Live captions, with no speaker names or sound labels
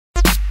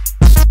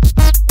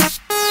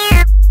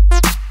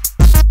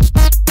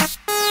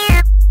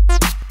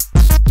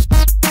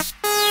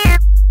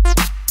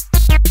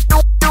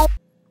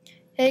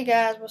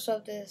guys, what's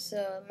up? This is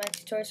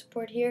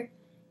MacTutorialSupport here,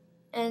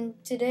 and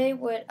today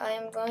what I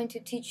am going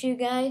to teach you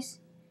guys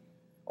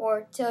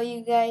or tell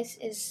you guys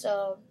is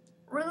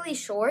really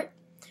short,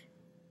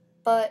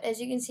 but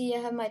as you can see I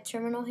have my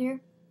terminal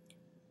here.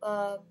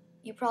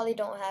 You probably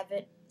don't have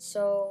it,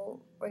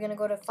 so we're gonna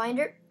go to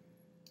Finder,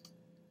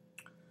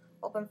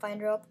 open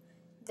Finder up,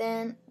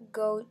 then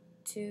go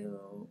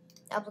to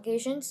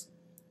Applications,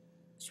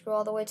 scroll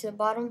all the way to the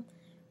bottom,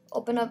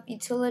 open up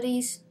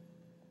Utilities,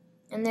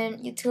 and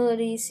then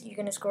Utilities, you're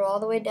going to scroll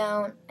all the way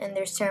down, and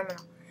there's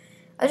Terminal.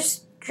 I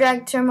just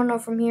drag Terminal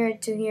from here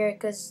to here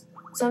because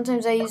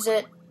sometimes I use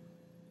it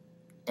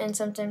and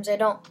sometimes I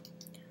don't.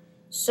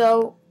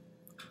 So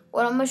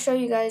what I'm going to show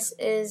you guys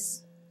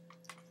is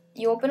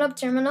you open up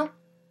Terminal.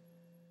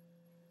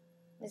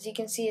 As you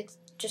can see, it's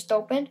just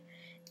opened,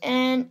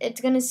 and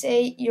it's going to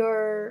say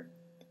your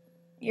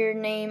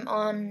name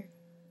on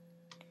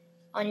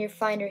your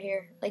Finder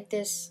here, like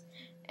this,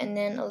 and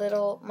then a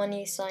little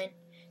money sign.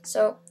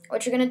 So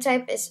what you're going to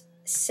type is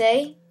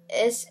say,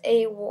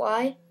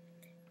 S-A-Y,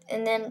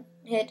 and then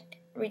hit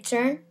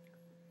return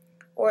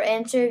or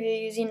enter if you're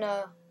using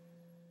a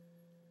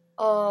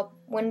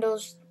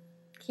Windows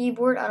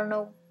keyboard. I don't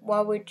know why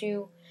would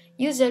you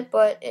use it,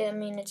 but I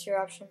mean it's your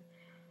option.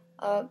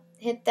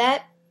 Hit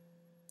that.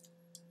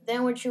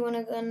 Then what you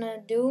want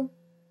to do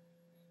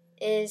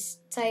is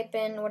type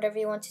in whatever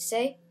you want to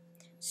say.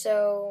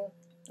 So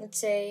let's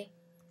say,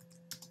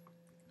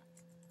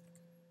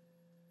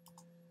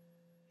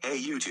 hey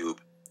YouTube.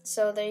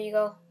 So there you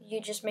go. You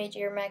just made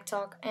your Mac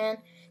talk. And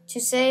to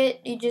say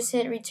it, you just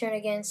hit return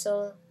again.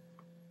 So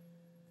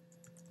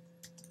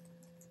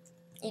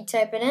you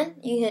type it in,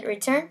 you hit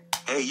return.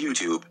 Hey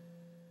YouTube.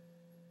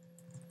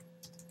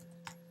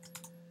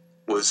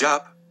 What's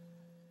up?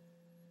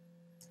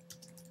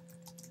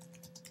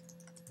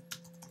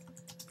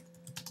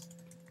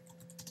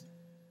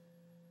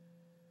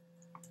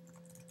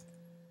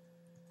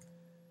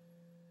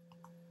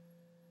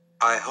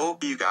 I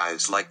hope you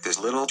guys like this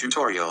little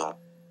tutorial.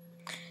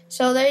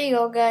 So there you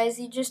go, guys.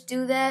 You just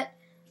do that.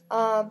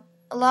 A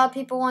lot of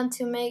people want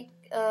to make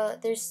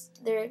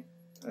their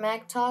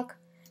Mac talk.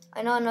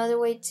 I know another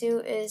way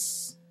too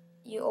is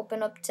you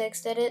open up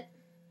text edit.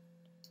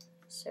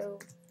 So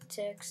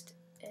text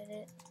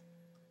edit.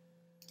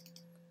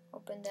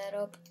 Open that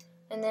up,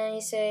 and then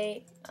you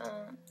say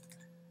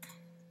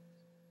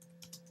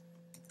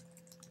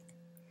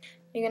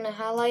you're gonna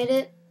highlight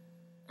it,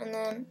 and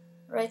then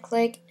right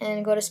click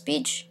and go to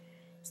speech.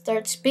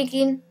 Start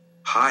speaking.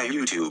 Hi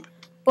YouTube.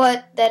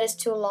 But that is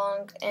too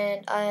long,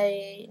 and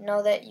I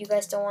know that you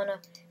guys don't want to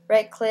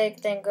right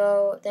click, then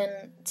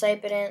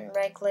type it in,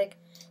 right click.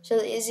 So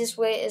the easiest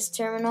way is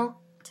terminal.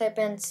 Type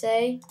in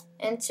say,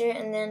 enter,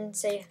 and then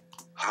say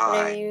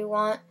whatever you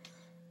want,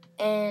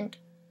 and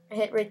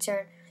hit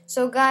return.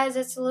 So guys,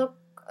 it's a little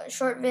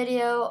short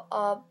video.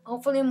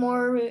 Hopefully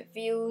more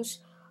reviews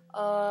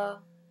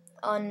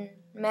on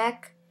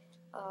Mac.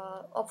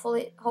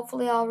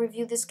 Hopefully I'll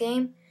review this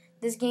game.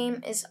 This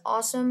game is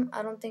awesome.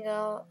 I don't think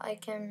I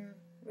can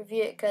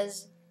review it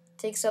because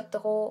it takes up the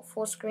whole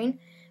full screen,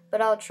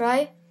 but I'll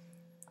try.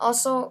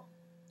 Also,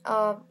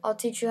 I'll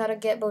teach you how to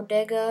get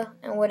Bodega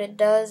and what it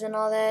does and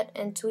all that,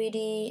 and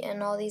Tweety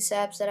and all these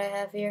apps that I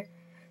have here.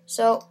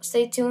 So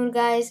stay tuned,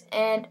 guys,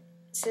 and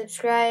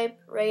subscribe,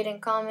 rate,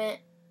 and comment,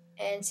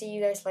 and see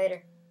you guys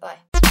later.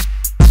 Bye.